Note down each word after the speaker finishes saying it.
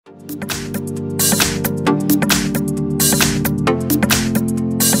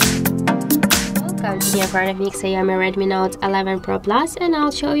Welcome to the front of me XIAOMI Redmi Note 11 Pro Plus, and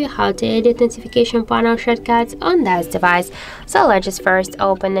I'll show you how to edit notification panel shortcuts on this device. So let's just first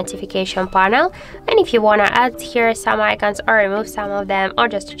open notification panel, and if you want to add here some icons or remove some of them, or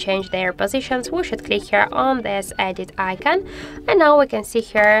just to change their positions, we should click here on this edit icon. And now we can see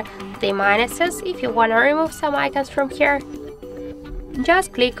here the minuses. If you want to remove some icons from here,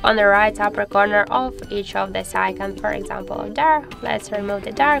 just click on the right upper corner of each of these icons. For example, there, let's remove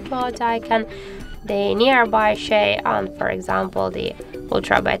the dark mode icon, the nearby shade, and for example the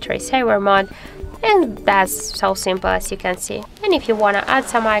ultra battery saver mode. And that's so simple, as you can see. And if you want to add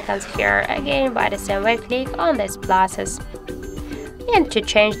some icons here, again by the same way, click on these pluses. And to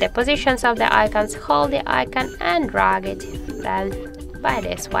change the positions of the icons, hold the icon and drag it then by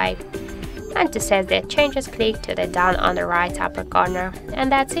this way. And to save the changes, click to the down on the right upper corner. And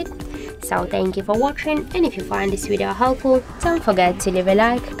that's it. So thank you for watching, and if you find this video helpful, don't forget to leave a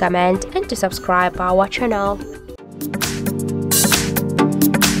like, comment and to subscribe our channel.